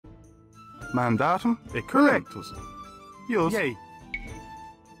Mandatum correctus. Jus. Yea.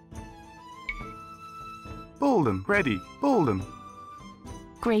 Bolden. Ready. Bolden.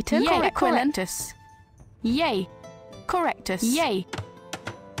 Greater. Yea. Correctus. Yea. Correctus. Yea.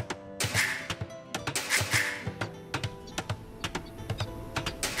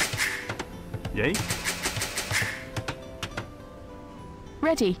 Yea.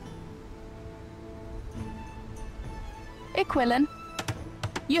 Ready. Equilin.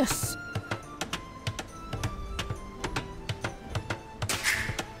 Yus.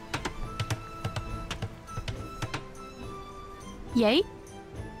 Yea.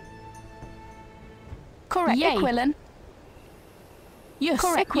 Correct. Yea. Equilin. Yus.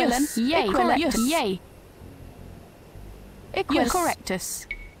 Correct. Equilin. Yea. Correctus. Yea. Equilin. Correctus.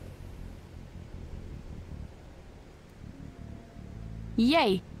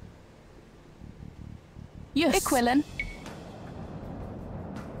 Yea. Yus. Equilin.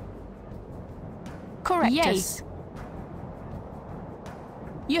 Correctus.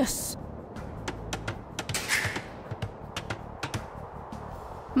 Yus.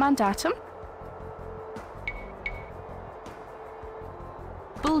 Mandatum.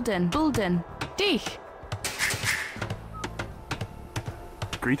 Bulden. Bulden. Dich.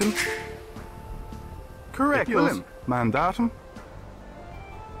 Greetum. Correct. Willem. Mandatum.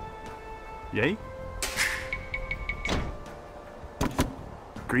 Yea.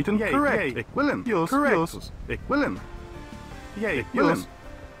 Greetum. Correct. Ik Willem. Jus. Correctus. Ik Willem. Yea. Willem.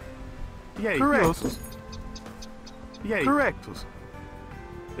 Yea. Correctus. Yea. Correctus.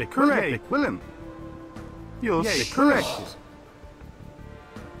 Ik correct. Ik Willem. Jus. Yea. Correctus.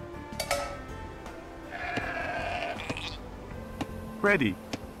 Ready.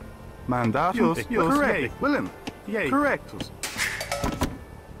 Mandatum. Ik correct. Ik Willem. Yea. Correctus.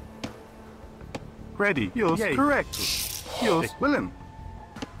 Ready. Jus. Correctus. Jus. Ik Willem.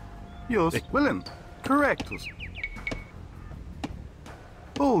 Jus. Ik Willem. Correctus.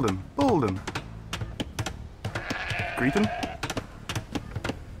 Bolden. Bolden. Greetum.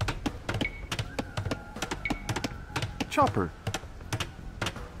 Chopper.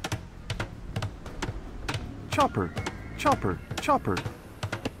 Chopper. Chopper. Chopper.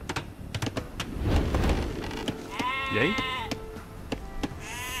 Yea.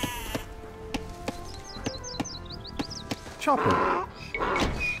 Chopper.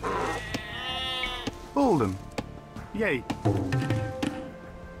 Bolden. Yea.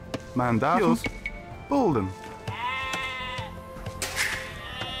 Mandatum. Bolden.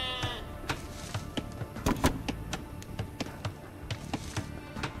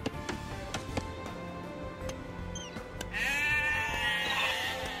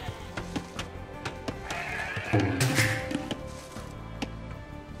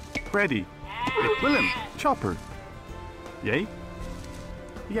 Ready. Ik Willem. Chopper. Yea.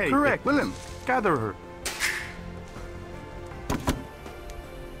 Yea. Correct. Willem. Gather her.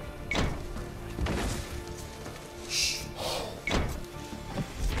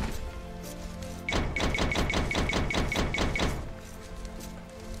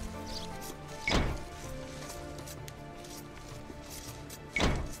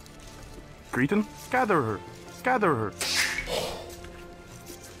 Greeton. Gather her. Gather her.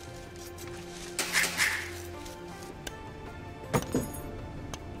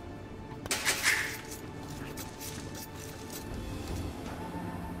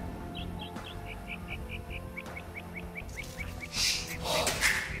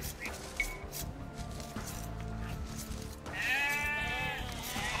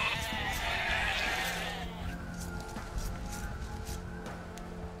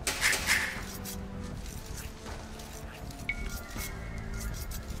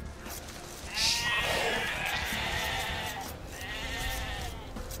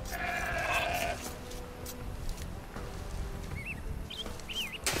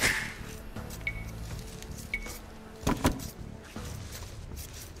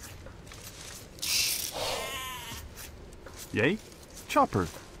 Yea. Chopper.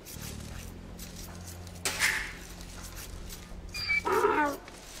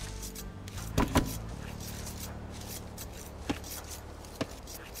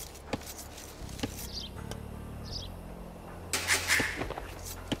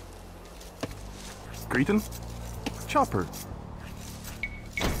 Greeton. Chopper.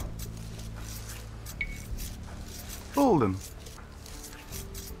 Bolden.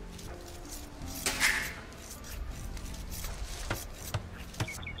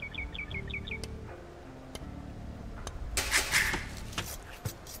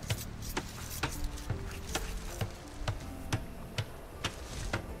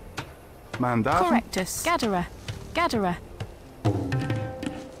 Mandatum. Correctus. Gatherer. Gatherer.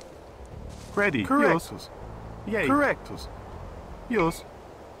 Ready. Correctus. Yay. Correctus. Yos.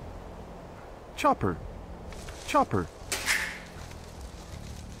 Chopper. Chopper.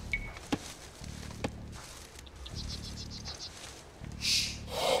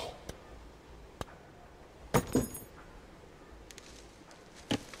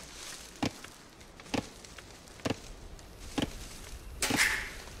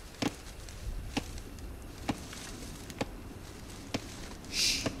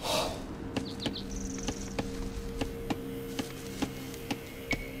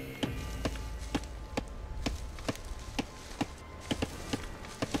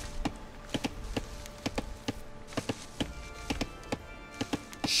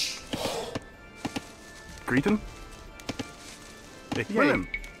 Greeting. Willem.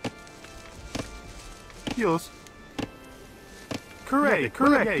 Yos. Correct.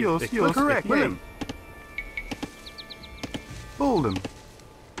 Correct. Yos. Correct. Willem. Bolden.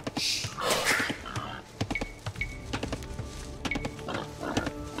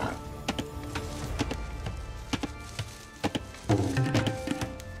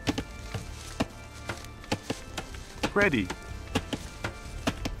 Ready.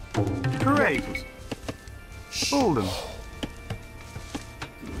 Correct. Bolden.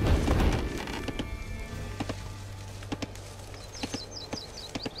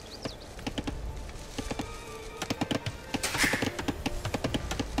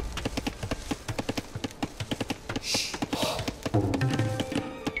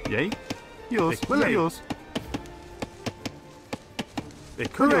 Yay. Yos. Willem. Yos.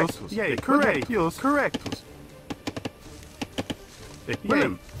 Correctus. Yay. Correct. Yos. Correctus.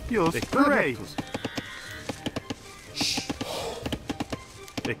 Willem. Yos. Correctus.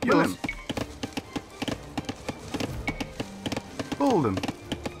 Willem. Bolden.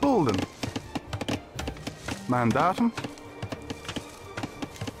 Bolden. Mandatum.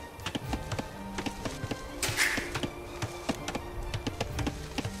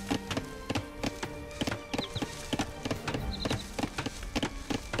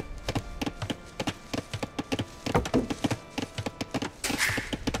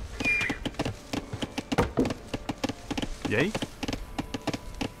 Yay.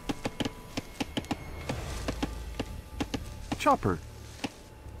 Chopper.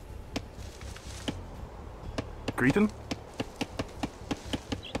 Greeting.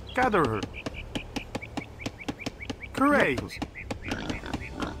 Gatherer. Correct.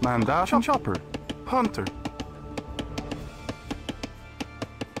 Mandatum. Chopper. Hunter.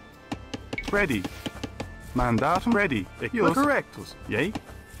 Ready. Mandatum. Ready. Yos. Correctus. Yay.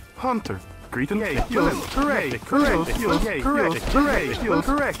 Hunter. Greeting. Yay. Willem. Correct. Correct. Yos. Yay. Correct. Correct. Yos.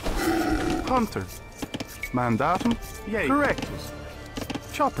 Correct. Hunter. Mandatum. Yay. Correctus.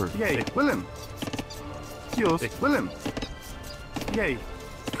 Chopper. Yay. Willem. Yos. Willem. Yay.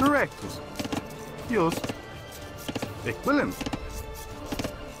 Correctus. Yos. Willem.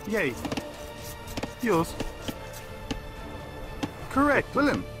 Yay. Yos. Correct.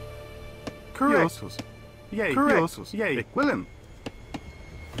 Willem. Correctus. Yay. Correctus. Yos. Yay. Willem.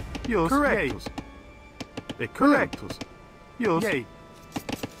 Yos. Correctus. Yay. Correctus. Yos. Yay.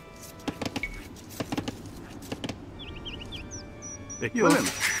 Willem.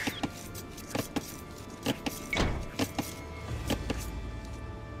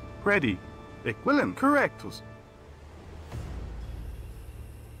 Ready. Willem. Correctus.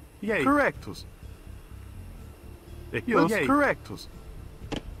 Yay. Correctus. Yos. Yay. Correctus.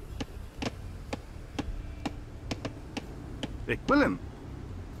 Willem.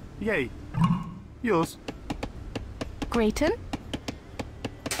 Yay. Yos. Grayton.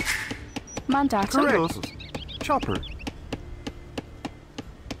 Mandatum. Correctus. Chopper.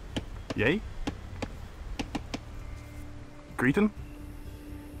 Yay. Greeting.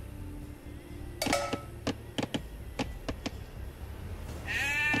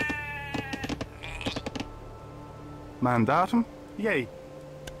 Mandatum. Yay.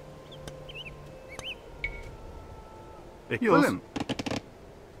 Willem.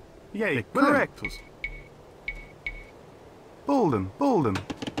 Yay. Correctus. Bolden. Bolden.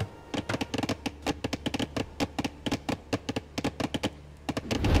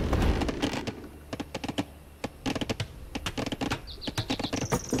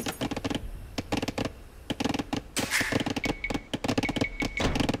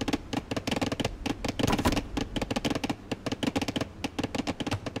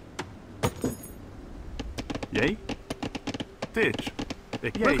 Yay. Ditch.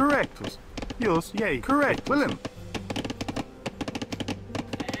 Yay. Correctus. Yos. Yay. Correct. Willem.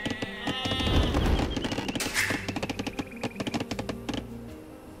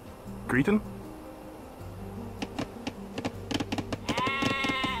 Greeting.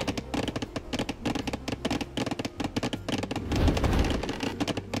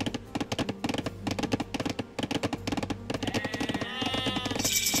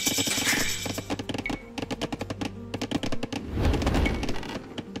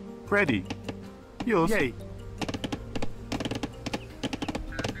 Ready. Yes. Yay.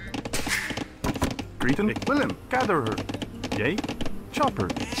 Greeton. Ik Willem. Gather her. Yay. Chopper.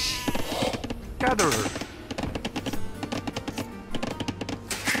 Gather her.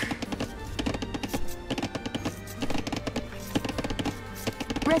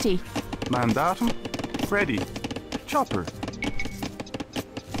 Ready. Mandatum. Ready. Chopper.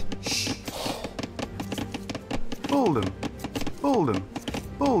 Bolden. Bolden.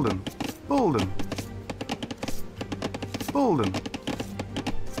 Bolden. Bolden. Bolden.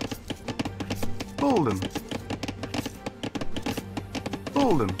 Bolden.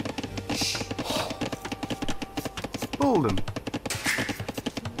 Bolden. Bolden.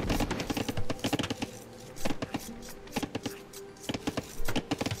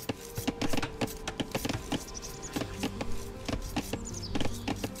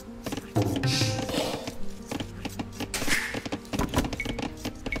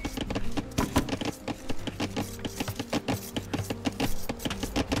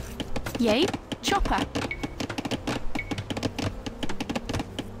 Yay. Chopper.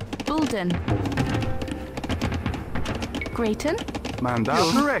 Bolden. Grayton.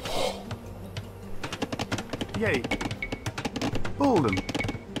 Mandatum. Correct. Yay. Bolden.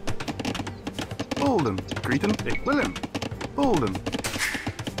 Bolden. Greeton. Ik Willem. Bolden.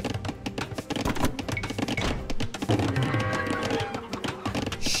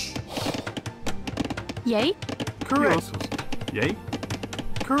 Yay. Correct. Yay.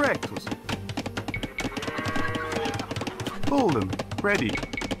 Correctus. Bolden. Ready.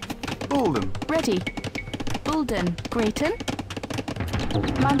 Bolden. Ready. Bolden. Grayton.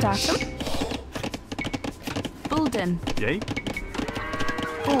 Mandatum. Bolden. Yay.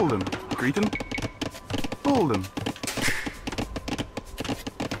 Bolden. Greeton. Bolden.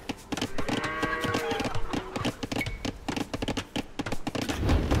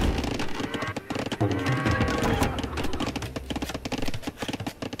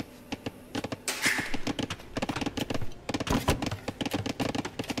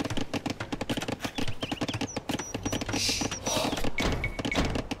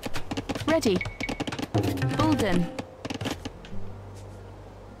 Ready. Bolden.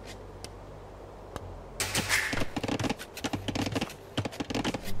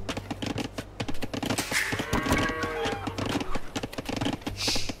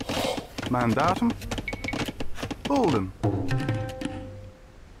 Mandatum. Bolden.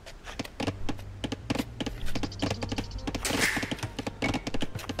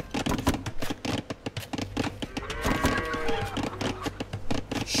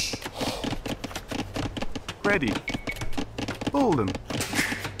 Ready. Bolden.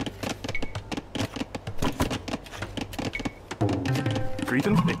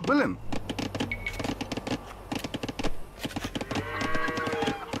 Greeton. Ik Willem.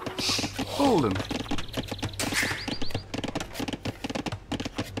 Bolden.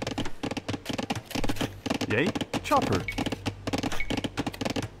 Yay. Chopper.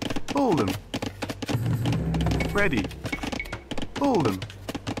 Bolden. Ready. Bolden.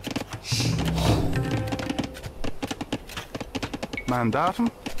 Mandatum.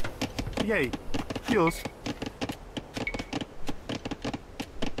 Yay. Yes.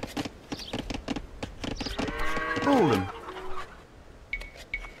 Bolden.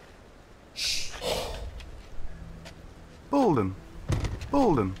 Bolden.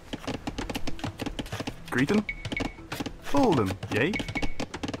 Bolden. Greeton. Bolden. Yay.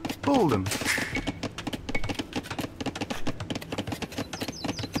 Bolden.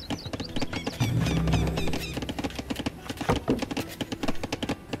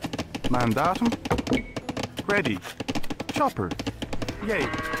 Mandatum. Ready. Chopper. Yay.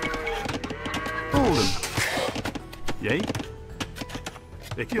 Bolden. Yay.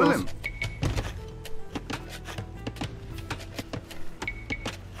 Ik Willem.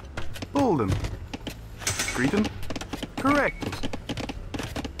 Bolden. Greeton. Correctus.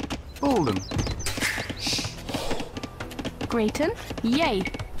 Bolden. Grayton. Yay.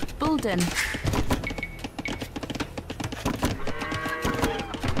 Bolden.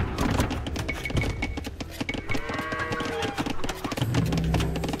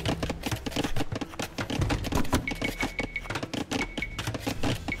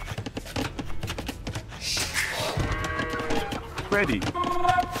 Ready.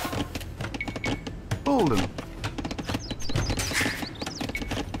 Bolden.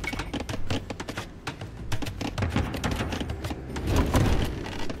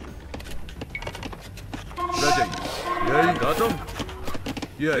 Ready. Yay, datum.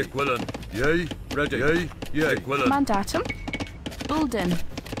 Yay, Quillen. Yay, ready. Yay, Quillen. Mandatum. Bolden.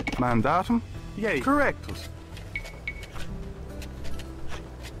 Mandatum. Yay. Correctus.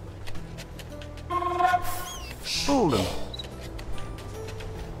 Bolden.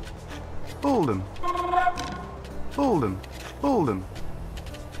 Bolden. Bolden. Bolden.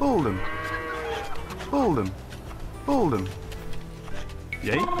 Bolden. Bolden. Bolden.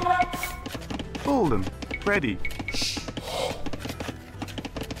 Yay. Bolden. Ready.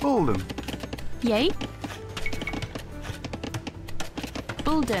 Bolden. Yay.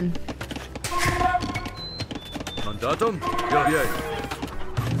 Bolden. Mandatum? Ja, yay.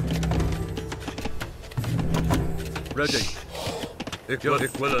 Ready. Ik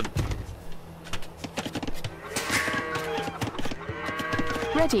willen.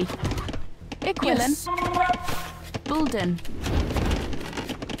 Ready. Willen. Bolden.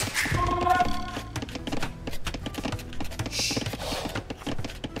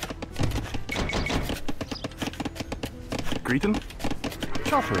 Greeten.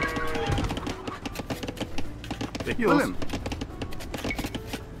 Chopper. Willem.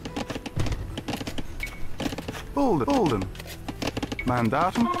 Bolden. Bolden.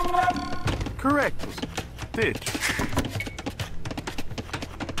 Mandatum. Correctus. Ditch.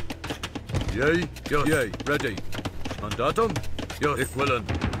 Yay, ja, yay, ready. Mandatum? Ja, ik willen.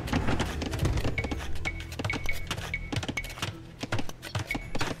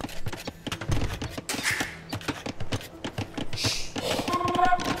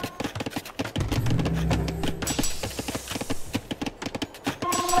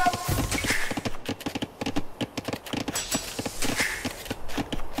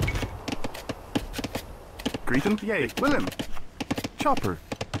 Greeten. Yay. Willem. Chopper.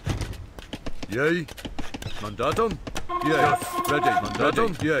 Yay. Mandatum? Yay. Ready.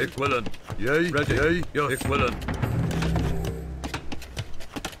 Mandatum? Yay. Ik willen. Yay. Ready. Yay. Ja, ik willen.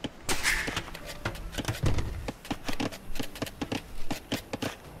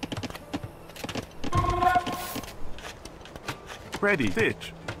 Ready.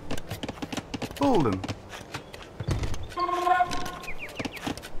 Ditch. Bolden.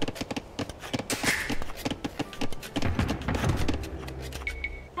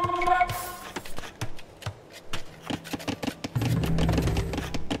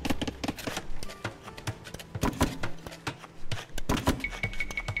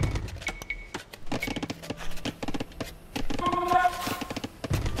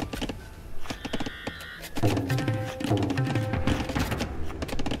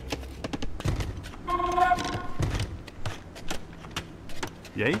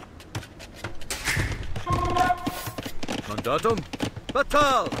 Yay. Mandatum?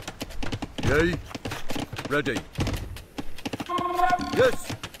 Batal! Yay. Ready. Yes.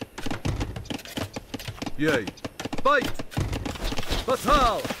 Yay. Fight!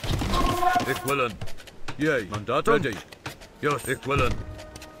 Batal! Ik willen. Yay. Mandatum? Ready. Yes, ik willen.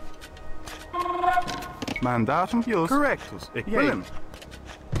 Mandatum. Jus. Correctus. Ik willen.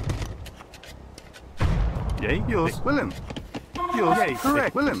 Yay. Jus. Ik willen. Jus. Yay.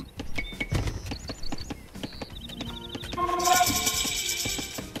 Correct. Willem.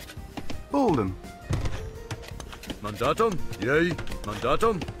 Bolden. Mandatum? Yay.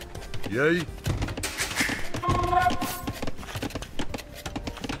 Mandatum? Yay.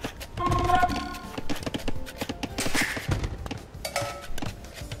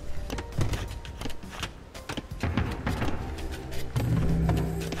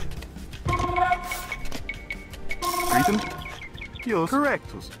 Greeten. Jus.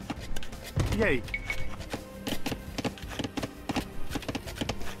 Correctus. Yay.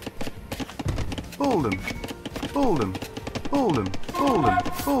 Bolden. Bolden. Bolden. Bolden.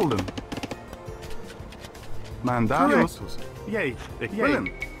 Bolden. Mandatus. Yay. Ik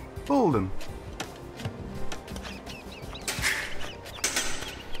willen. Bolden.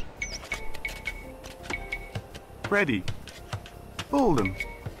 Ready. Bolden.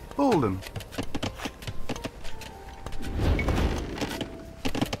 Bolden.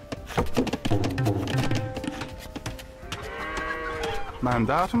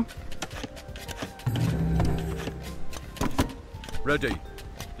 Mandatum. Ready.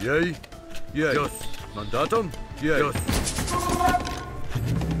 Yay. Yay. Yes. Mandatum? Yay. Yes.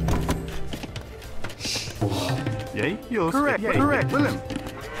 Yay. Yours. Correct. Yay. Correct. Willem.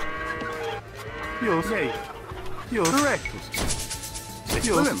 Yours. Yay. Yours. Correct.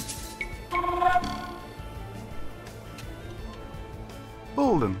 Yours. Willem.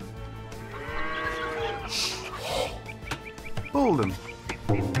 Bolden. Bolden.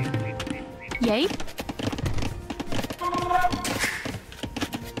 Yay.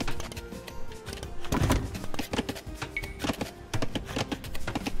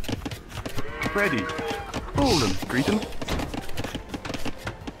 Ready. Bolden. Greeten.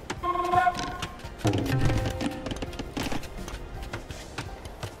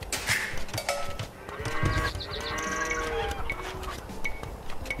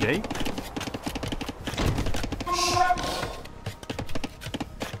 Yay.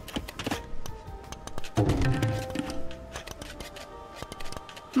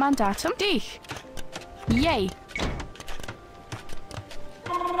 Mandatum. Dich. Yay.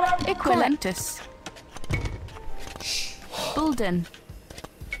 Equilentus. Bulden.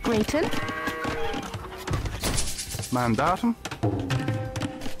 Britons. Mandatum.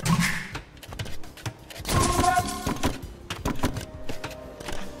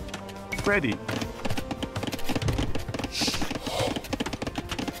 Ready.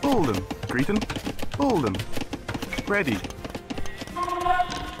 Bolden. Greeton. Bolden. Ready.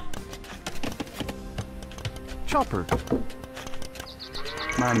 Chopper.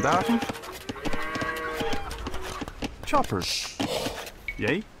 Mandatum. Chopper.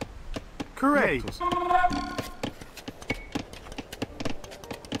 Yay. Correct.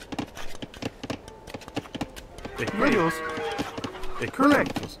 Equidos.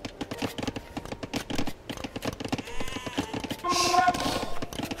 Correct.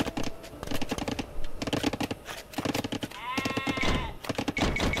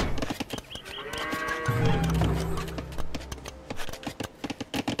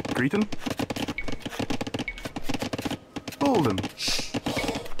 Greeton. Bolden.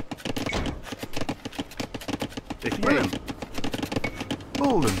 William.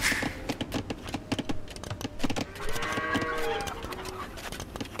 Bolden.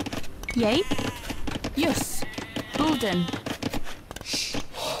 Yay. Yus. Bulden.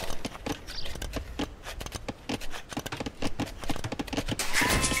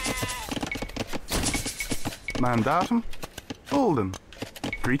 Mandatum. Bolden.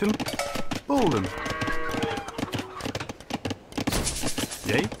 Greeton. Bolden.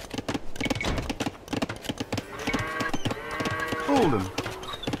 Yay. Bolden.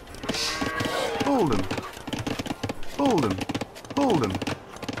 Bolden. Bolden. Bolden.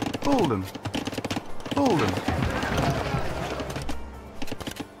 Bolden. Bolden.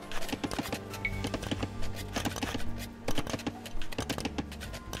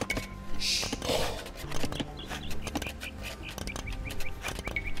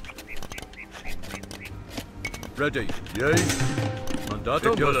 Ready. Yay.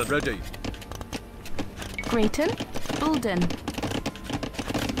 Mandatum. Ready. Britons. Bulden.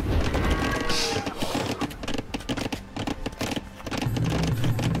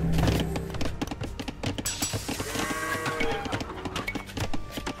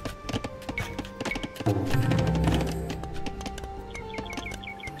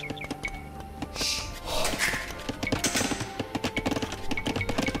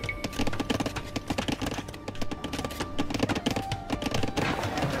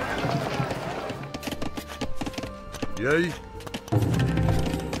 Yay.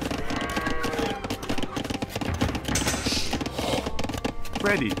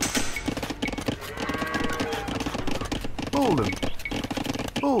 Ready. Bolden.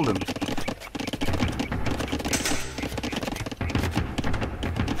 Bolden.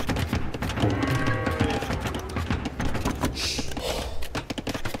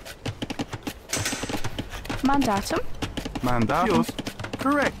 Mandatum. Mandatum.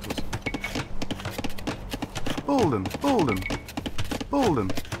 Correct. Bolden. Bolden. Bolden.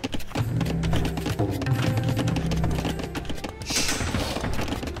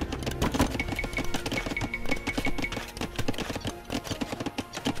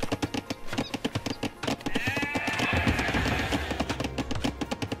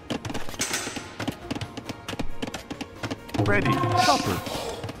 Ready. Chopper.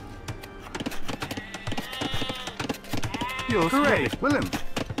 Yours. Correct. Willem.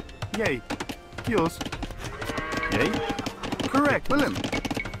 Yay. Yours. Yay. Correct. Willem.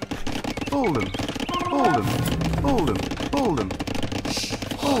 Bolden. Bolden. Bolden. Bolden.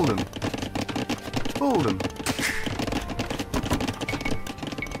 Bolden. Bolden.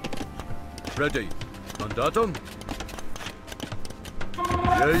 Ready. Mandatum.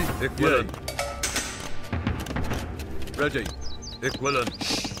 Yay. Equivalent. Ready.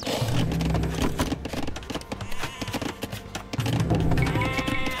 Equivalent.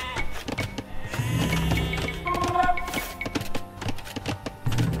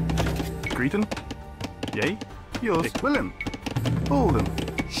 Greeton. Yay. Yours. Willem. Bolden.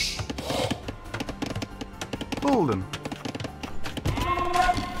 Bolden.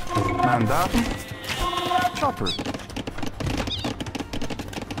 Mandatum. Chopper.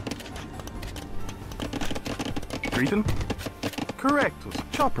 Greeton. Correct.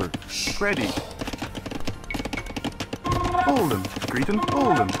 Chopper. Ready. Bolden. Greeton.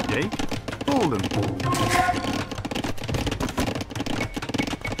 Bolden. Yay. Bolden.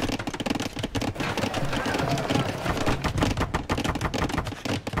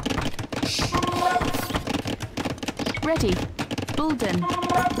 Ready. Bulden.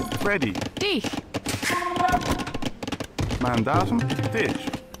 Ready. Dich. Mandatum. Dish.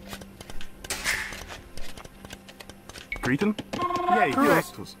 Briton. Yay.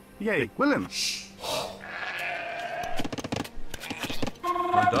 Correctus. Yay. Willem.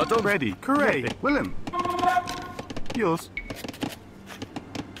 Mandatum. Ready. Correct. Yay. Willem. Yus.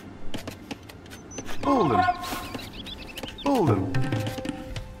 Bolden. Bolden.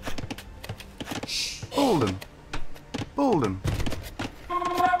 Bolden. Bolden.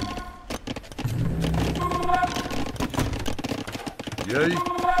 Yay.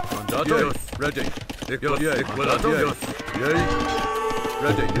 Mandatum. Yes. Ready. Yay. Mandatum. Yes. Yay.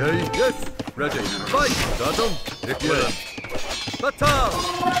 Ready. Yay. Yes. Ready. Fight. Mandatum. Yes. Batal.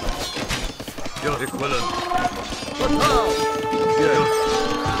 Yes. Equivalent. Batal. Yes.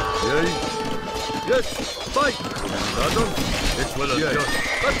 Yay. Yes. Fight. Mandatum. Equivalent. Yes.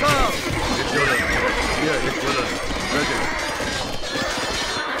 Batal. Equivalent. Yeah. Equivalent. Ready.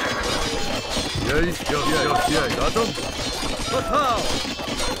 Yay. Yes. Yes. Yay. Mandatum. Batal.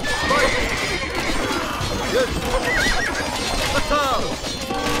 Fight. Yes. Batal.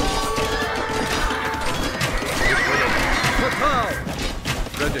 Equivalent. Batal.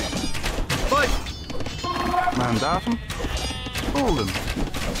 Ready. Fight. Mandatum. Bolden.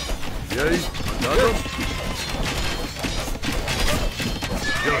 Yay. Mandatum.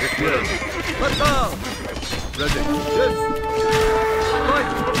 Yes. Equivalent. Batal. Ready. Yes. Fight.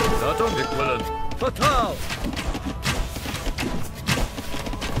 Mandatum. Equivalent. Batal.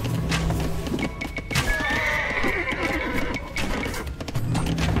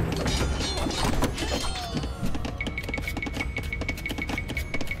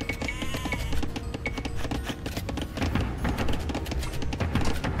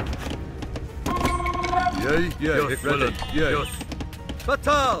 Yay. Yeah. Yes. Ready. Yes. Yes.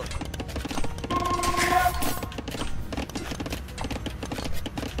 Batal.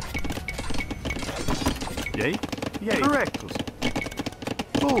 Yay. Yay. Correctus.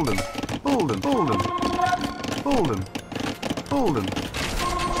 Bolden. Bolden. Bolden. Bolden. Bolden.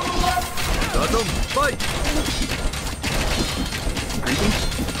 Mandatum. Fight. Briton.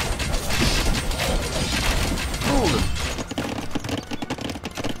 Bolden.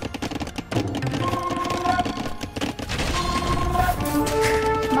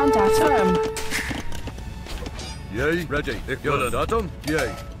 Mandatum. Yay. Ready. Equivalent. Mandatum. Yay.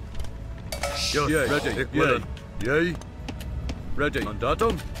 Yes. Yay. Ready. Equivalent. Yay. Ready.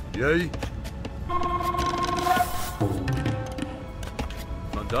 Mandatum. Yay.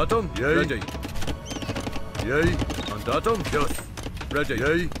 Mandatum. Yay. Ready. Yay. Mandatum. Yes. Ready.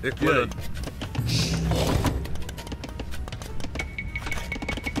 Yay. Equivalent.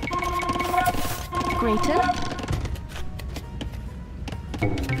 Greater.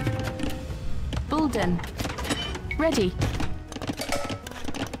 Bulden. Ready.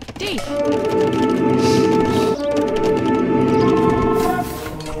 D.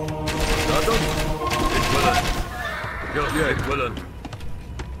 Mandatum. Equivalent. Yes. Yeah. Equivalent.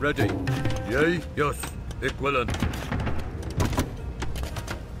 Ready. Yay. Yes. Equivalent.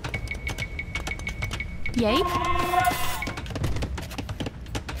 Yay.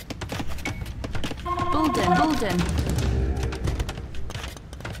 Bulden. Bulden.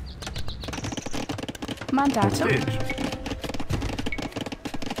 Mandatum. Ditch.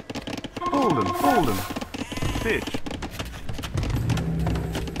 Bolden. Bolden. Ditch.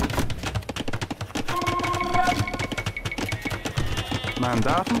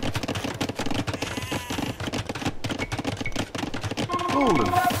 Mandatum. Bolden.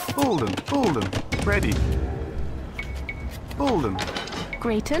 Bolden. Bolden. Ready. Bolden.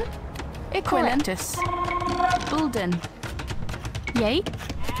 Grayton. Equilentus. Bulden. Yay.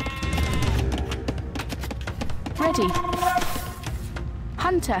 Ready.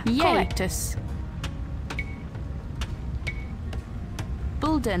 Hunter. Correctus.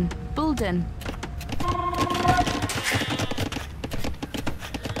 Bulden. Bulden.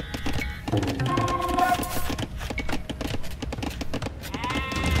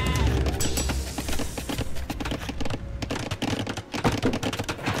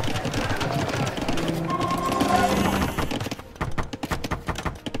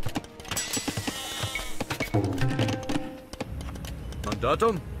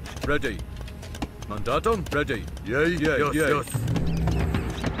 Mandatum. Ready. Mandatum. Ready. Yay. Yay. Yes. Yay.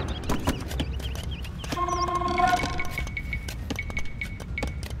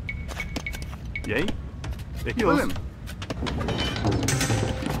 Yes. Yay. Willem.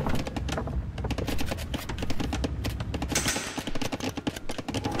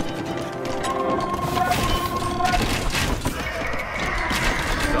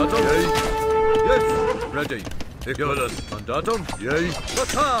 Mandatum. Yay. Yes. Ready. Ik willen. Mandatum. Yay.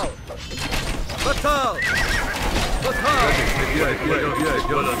 Fatal. Fatal. Fatal. Yay. Ik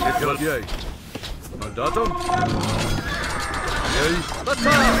willen. Yay. Mandatum. Yay.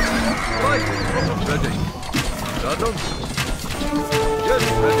 Fatal. Fight. Ready. Mandatum. Yes.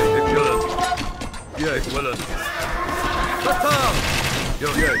 Ready. Ik willen. Yay. Ik willen. Fatal.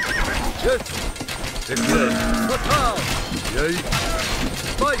 Yay. Yes. Ik willen. Fatal. Yay.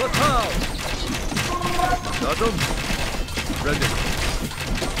 Fight. Fatal. Mandatum. Ready.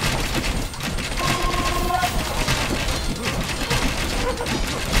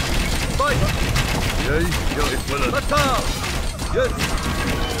 Fight. Yay. Ik willen. Fatal. Yes.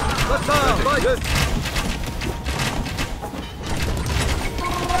 Fatal. Fight. Yes.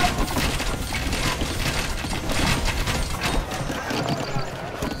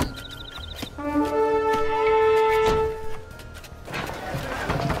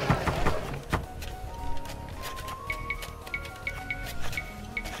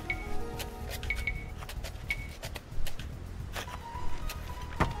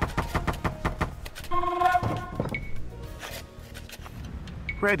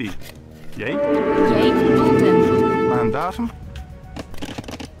 Ready. Yay. Yay. Golden. Mandatum.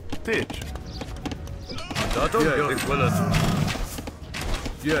 Ditch. Mandatum. Yay. Ik willen.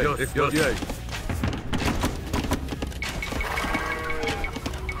 Yay. Ik wil. Yay.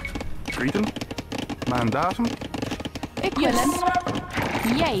 Greeten. Mandatum. Equilin.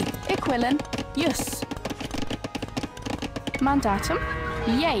 Yay. Equilin. Yus. Mandatum.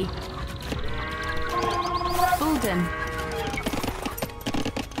 Yay. Golden.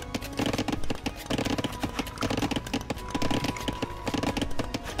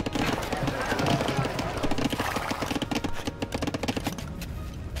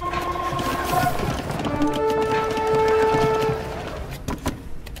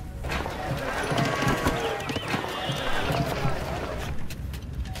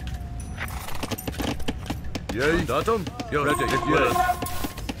 Yay. Datum. Ready. Ik willen.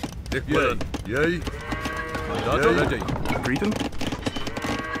 Ik willen. Yay. Datum. Ready. Greeten.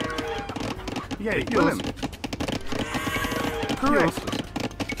 Yay. Willem. Correct.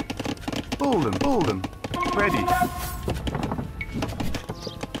 Bolden. Ready.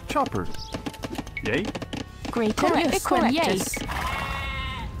 Chopper. Yay. Greater. Equilin. Yay.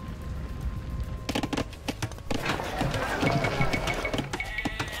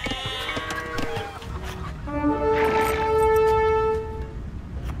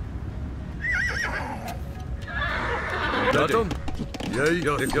 Datum. Yay.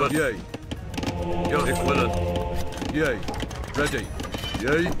 Ik wil. Yay. Ik willen. Yay. Ready.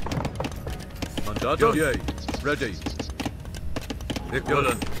 Yay. Mandatum. Yay. Ready. Ik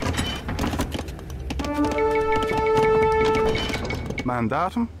willen.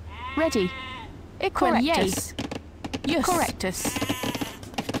 Mandatum. Ready. Equilin. Yay. Yus. Correctus.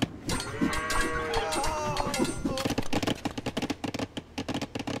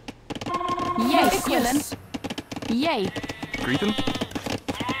 Yay. Equilin. Yay. Greeten.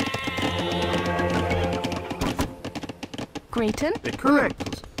 Greaton.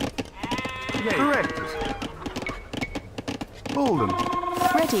 Correct. Yay. Correct. Bolden.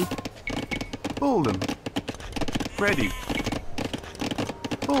 Ready. Bolden. Ready.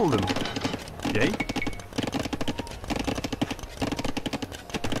 Bolden. Yay.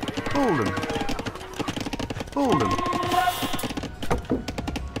 Bolden.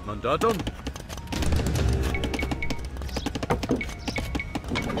 Mandatum.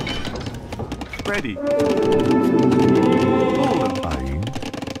 Ready. Ein.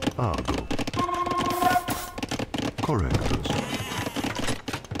 Argo. Correctus.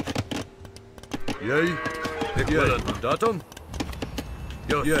 Yay. Ik willen. Mandatum.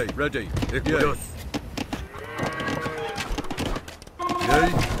 Yay. Ready. Ik wil. Yay.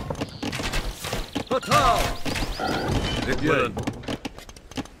 Fatal. Ik willen.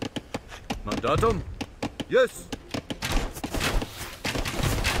 Mandatum. Yes.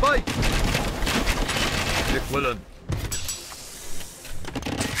 Fight. Ik willen.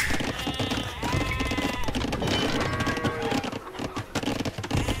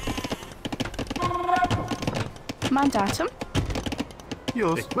 Mandatum.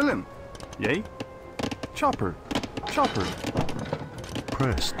 Jos. Willem. Yay. Chopper.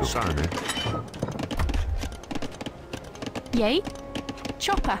 Presto. Sane. Yay.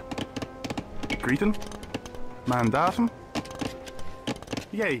 Chopper. Greeten. Mandatum.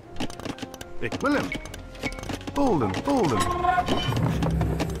 Yay. Ik Willem. Bolden.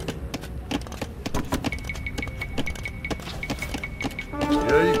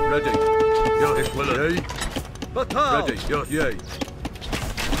 Yay. Ready. Ik willen. Yay. Fatal. Ready. Yay.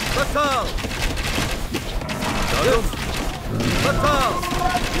 Fatal. Mandatum. Fatal.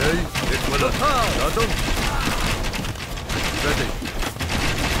 Yay. Ik willen. Mandatum. Ready.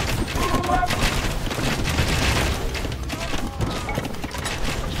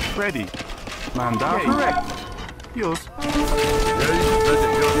 Ready. Mandatum. Correct. Yes. Yay. Ready.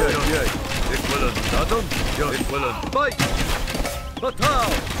 Yay. Ik willen. Mandatum. Ik willen. Fight. Fatal.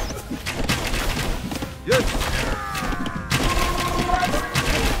 Yes.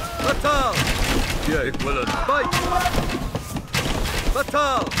 Fatal. Yeah, ik willen. Fight.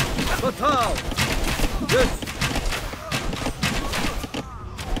 Fatal. Fatal. Yes.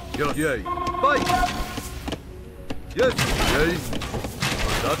 Yay. Fight. Yes. Yay.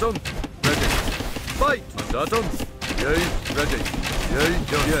 Mandatum. Ready. Fight. Mandatum. Yay. Ready. Yay.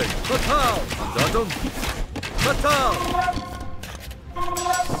 Yay. Fatal. Mandatum. Fatal.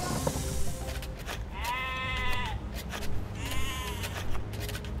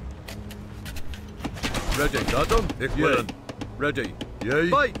 Ready. Datum. Ik willen. Ready. Yay.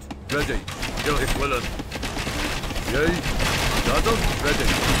 Fight. Ready. Ik willen. Yay. Datum. Ready.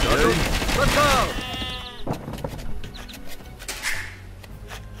 Datum. Fatal.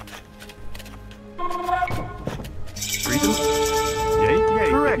 Britons. Yay.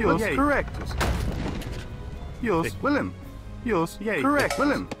 Correct. Yes. Correct. Yes. Ik willen. Yes. Yay. Correct.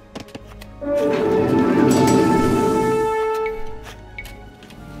 Willen.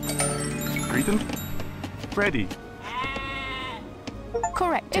 Britons. Ready.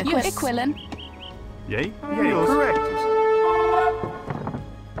 Correct. Yes. Equilin. Yay. Yes. Correct.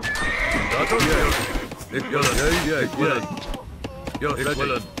 Datum. Yay. Ik willen. Yay. Ik willen. Ik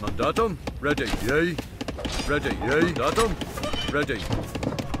willen. Mandatum. Ready. Yay. Ready. Yay. Datum. Ready.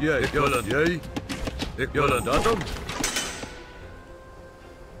 Yay. Ik willen. Yay. Ik willen. Datum.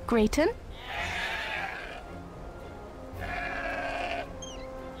 Grayton.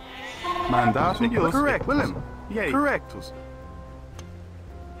 Mandatum. Yes. Correct. Willen. Yay. Correct.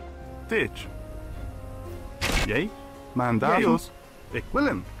 Ditch. Yay. Mandatum. Yes. Ik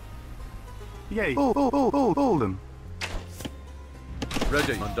willen. Yay. Bolden.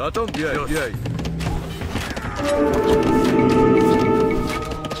 Ready. Mandatum. Yay. Yay.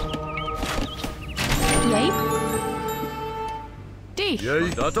 Yay. D. Yay.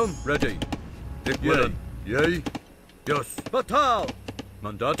 Mandatum. Ready. Ik willen. Yay. Yes. Fatal.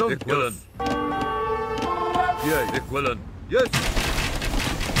 Mandatum. Ik willen. Yay. Ik willen. Yes.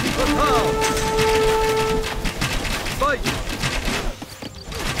 Fatal. Fight.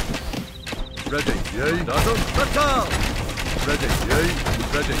 Ready. Yay. Datum. Fatal. Ready. Yay.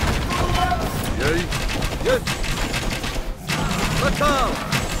 Ready. Yay. Yes. Fatal.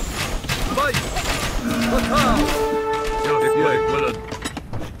 Fight. Fatal. Yes. Yay. Ik willen.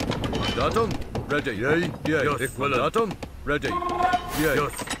 Mandatum. Ready. Yay. Yay. Yes. Ik willen. Mandatum. Ready. Yay.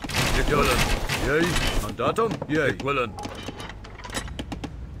 Yes. Ik willen. Yay. Mandatum. Yay. Ik willen.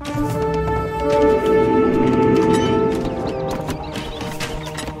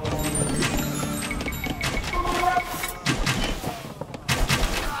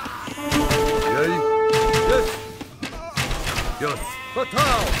 Yay. Yes. Yes.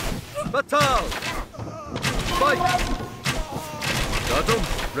 Fatal. Fatal. Fight. Datum.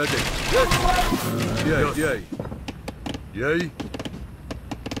 Ready. Yes. Yay. Yay. Yay.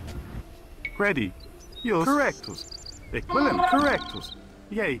 Ready. Yes. Correctus. Ik willen. Correctus.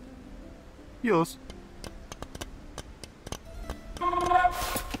 Yay. Yes.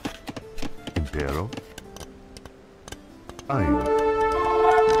 Impero. Ein.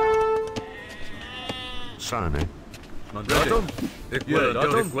 Sane. Mandatum. Ik willen.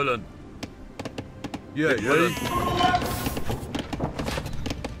 Datum. Ik willen. Yay. Yay.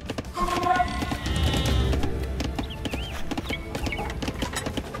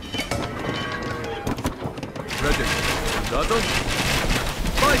 Ready. Datum.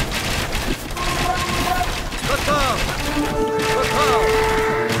 Fight. Fatal. Fatal.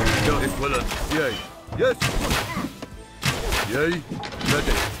 Ja, ik willen. Yay. Yes. Yay.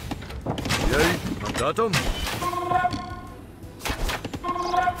 Ready. Yay. Mandatum.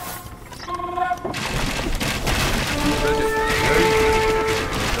 Ready. Yay.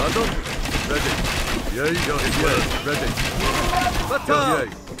 Mandatum. Ready. Yay. Ja, ik willen. Ready. Fatal. Yay.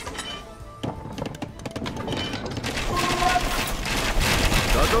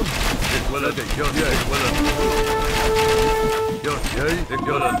 Datum. Ik wil het. Ja, ik wil het. Ja, jij. Ik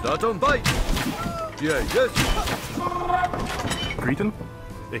wil het. Datum. Fight. Jij. Yes. Britton.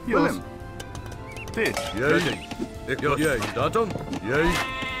 Ik wil hem. Ditch. Jij. Ik wil jij. Datum. Jij.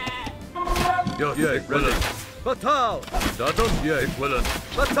 Ja, jij. Ik wil het. Fatal. Datum. Jij. Ik wil het.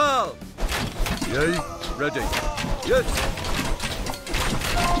 Fatal. Jij. Ready. Yes.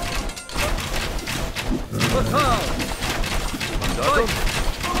 Fatal! Mandatum!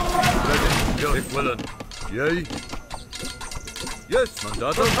 Ready! Ich willen! Yea! Yes!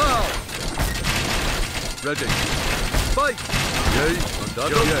 Mandatum! Fatal! Ready! Fight! Yea!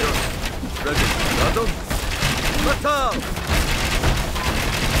 Mandatum! Ready! Mandatum! Fatal!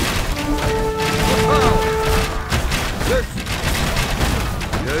 Fatal! Yes!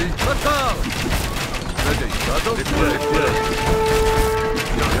 Yea! Fatal! Ready! Mandatum! Ich willen!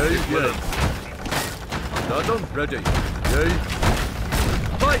 Yea! Ich willen! Mandatum! Ready! Yea!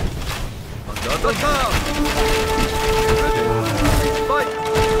 Fight! Mandatum! Fatal! Ready! Fight!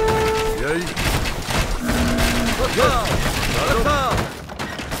 Yea! Fatal! Fatal!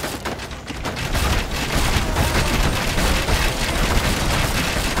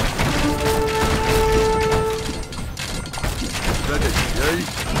 Ready! Yea!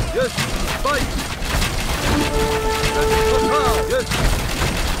 Yes! Fight! Ready! Fatal! Yes!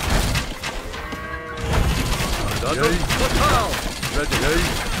 Mandatum! Fatal! Ready! Yea!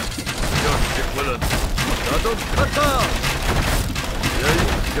 Yes! Ich willen! Mandatum! Fatal! Yea!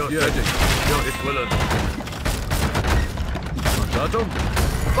 Yes! Ready! Yes! Ich willen! Mandatum!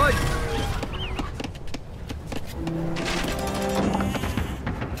 Fight!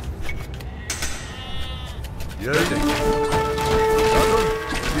 Yea! Ready! Mandatum!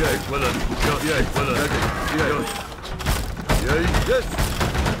 Yeah, ich willen! Yeah, ich willen! Ready! Yeah! Yea! Yes!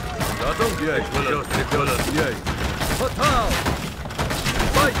 Mandatum! Yeah, ich willen! Yes! Ich willen! Yea! Fatal!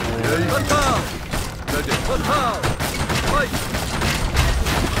 Fight! Yea! Fatal! Ready! Fatal! Fight!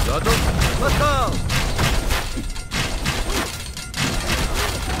 Mandatum! Fatal!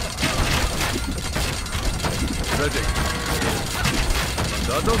 Ready!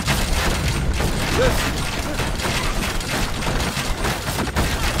 Mandatum! Yes!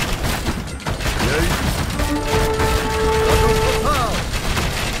 Yea! Mandatum! Fatal!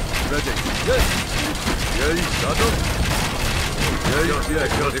 Ready! Yes! Yea! Mandatum! Yea! Yeah,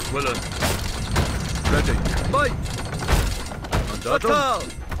 ich willen! Ready! Fight! Mandatum! Fatal!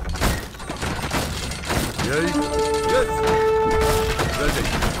 Yea! Yes! Ready!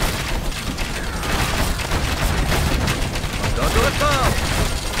 Mandatum! Fatal!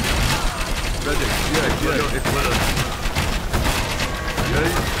 Ready! Yeah, ich willen! Yea!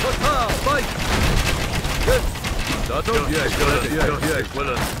 Fatal! Fight! Yes! Mandatum! Yeah, ich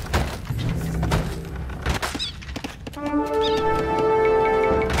willen!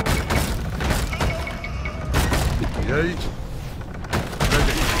 Yea!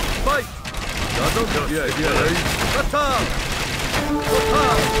 Ready! Fight! Mandatum! Yeah, Fatal!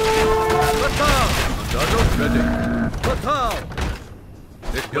 Fatal! Fatal! Mandatum! Ready! Fatal!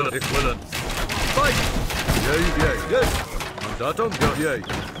 Ich willen! Fight! Yea! Yes! Mandatum! Yea!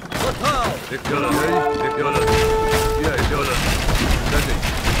 Fatal! Ich willen! Yeah, ich willen! Ready!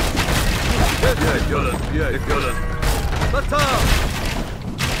 Yes! Yeah, ich willen! Fatal!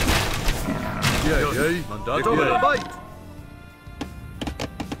 Yea! Mandatum! Fight!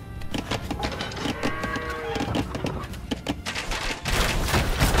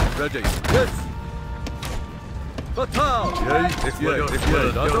 Ready! Yes! Fatal! Yea! Ich willen!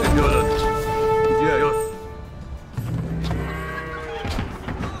 Mandatum! Yeah, yes!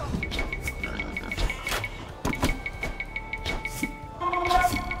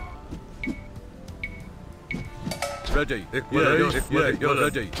 Ready! Ich willen!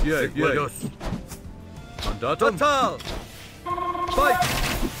 Ready! Yeah, yes! Mandatum! Fatal! Fight!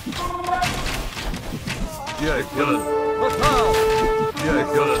 Yeah, ich willen! Fatal! Yeah,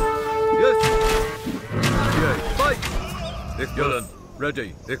 ich willen! Yes! Yeah, fight! Ich willen! Ready!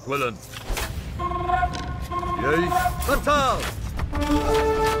 Ich willen! Yea! Fatal!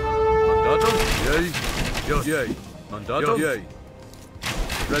 Mandatum! Yea! Yes! Yea! Mandatum! Yea!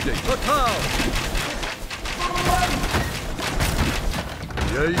 Ready! Fatal!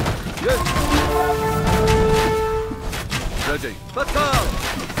 Yea! Yes! Ready! Fatal!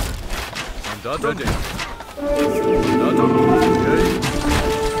 Mandatum! Ready! Mandatum! Yea!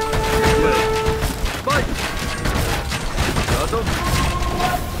 Yea! Fight! Mandatum!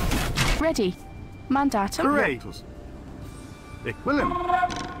 Ready. Mandatum. Correct. Ich willen!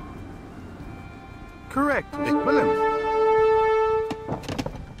 Correct. Ich willen!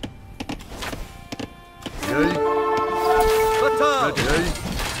 Yea! Fatal! Ready!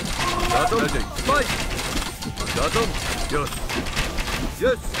 Mandatum! Ready! Fight! Mandatum! Yes!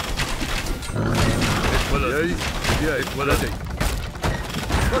 Yes! Ich willen! Yea! Yeah, ich willen! Ready!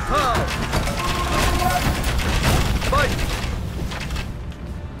 Fatal! Fight!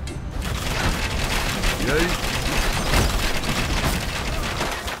 Yea!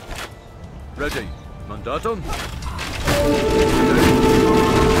 Ready! Mandatum! Yea!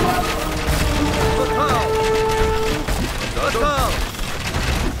 Fatal!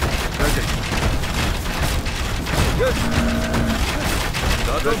 Yes.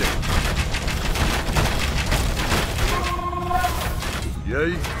 Ready.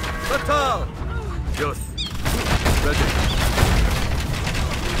 Yay. Attack. Yes. Ready.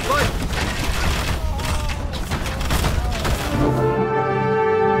 Fight.